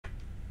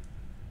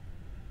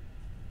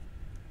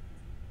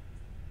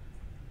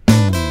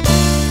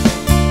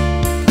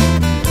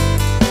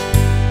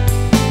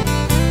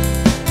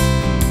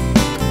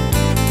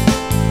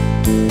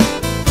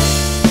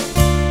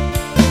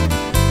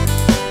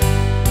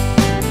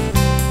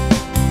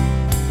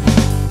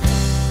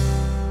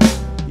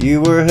You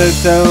were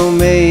hooked on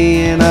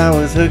me and I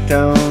was hooked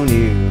on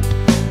you.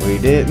 We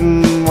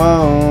didn't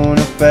want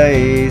to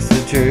face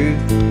the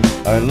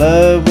truth. Our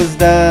love was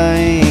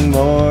dying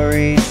more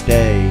each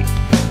day.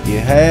 You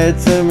had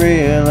some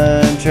real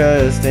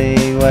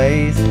untrusting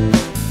ways.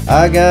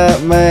 I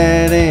got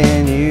mad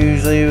and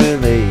usually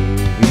would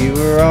leave. You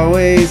were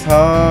always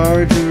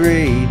hard to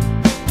read.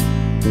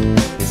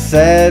 It's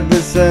sad,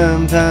 but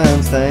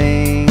sometimes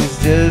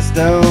things just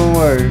don't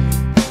work.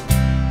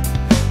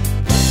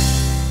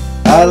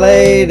 I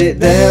laid it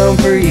down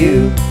for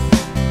you.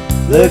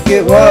 Look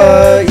at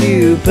what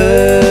you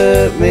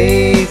put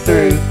me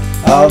through.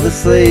 All the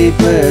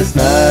sleepless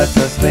nights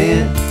I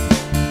spent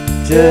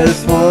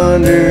just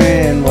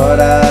wondering what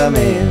I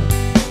meant.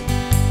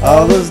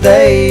 All those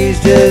days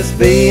just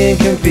being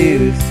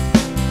confused,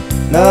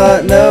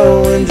 not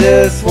knowing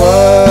just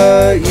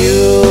what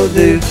you'll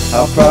do.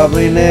 I'll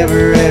probably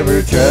never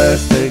ever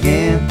trust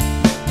again.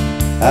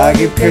 I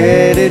give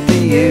credit to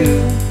you.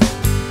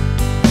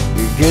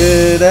 You're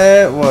good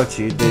at what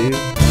you do.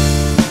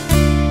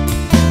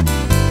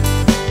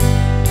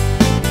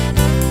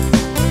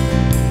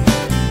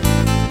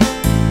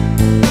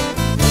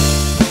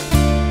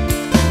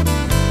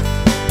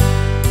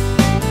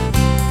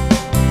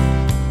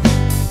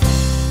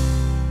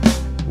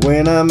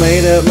 When I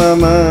made up my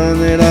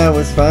mind that I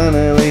was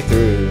finally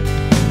through,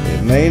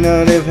 it may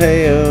not have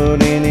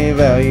held any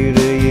value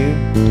to you.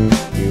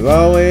 You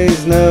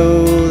always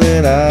know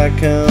that I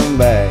come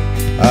back.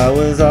 I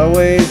was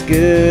always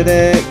good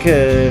at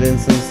cutting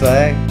some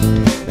slack.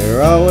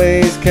 There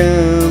always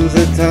comes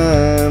a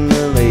time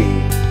to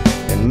leave,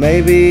 and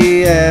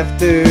maybe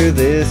after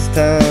this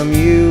time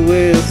you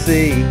will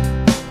see.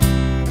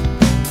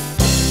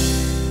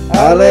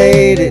 I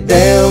laid it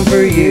down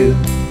for you.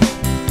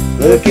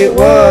 Look at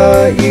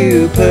what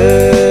you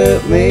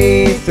put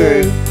me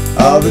through.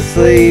 All the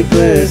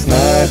sleepless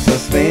nights I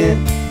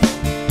spent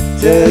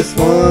just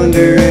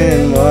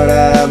wondering what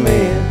I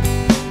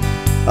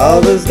meant.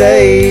 All those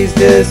days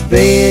just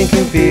being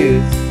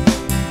confused,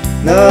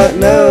 not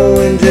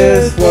knowing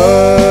just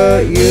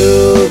what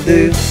you'll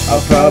do.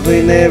 I'll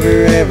probably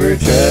never ever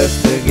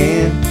trust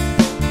again.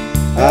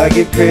 I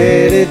give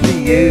credit to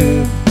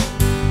you.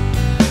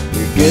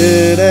 You're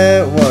good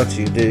at what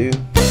you do.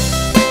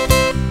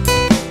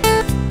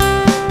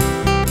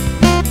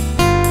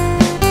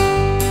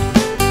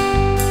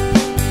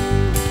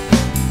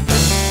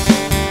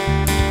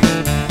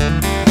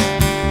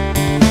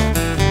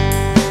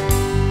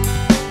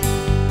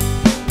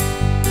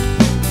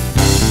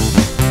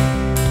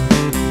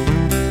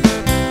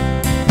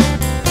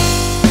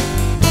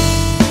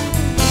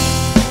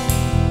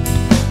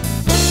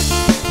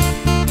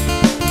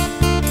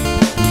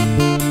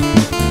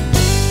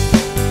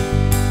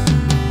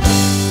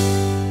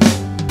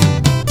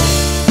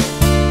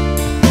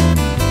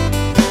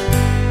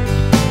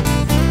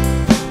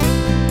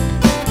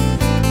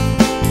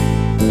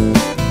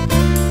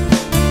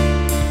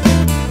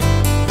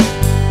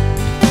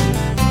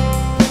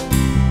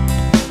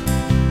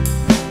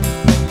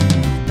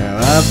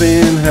 I've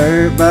been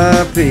hurt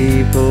by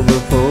people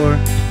before,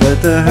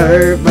 but the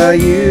hurt by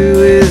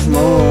you is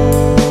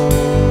more.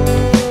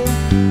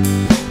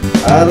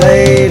 I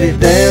laid it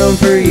down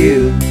for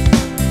you.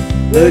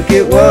 Look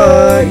at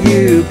what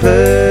you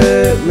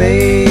put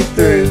me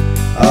through.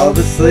 All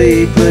the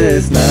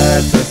sleepless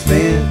nights I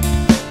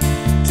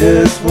spent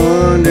just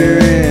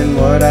wondering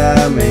what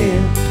I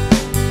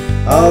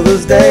meant. All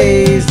those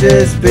days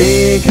just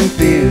being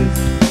confused,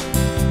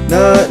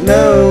 not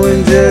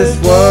knowing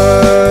just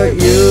what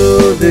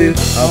you'll do.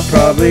 I'll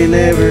probably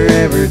never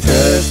ever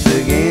trust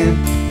again.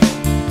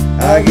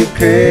 I give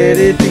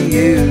credit to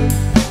you.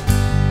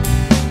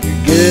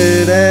 You're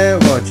good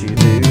at what you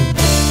do.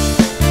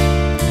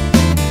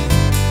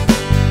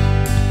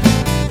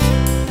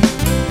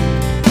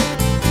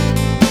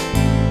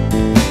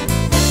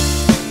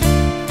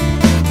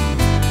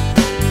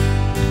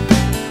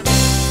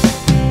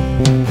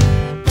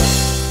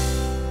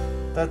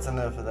 That's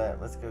enough of that.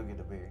 Let's go get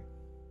a beer.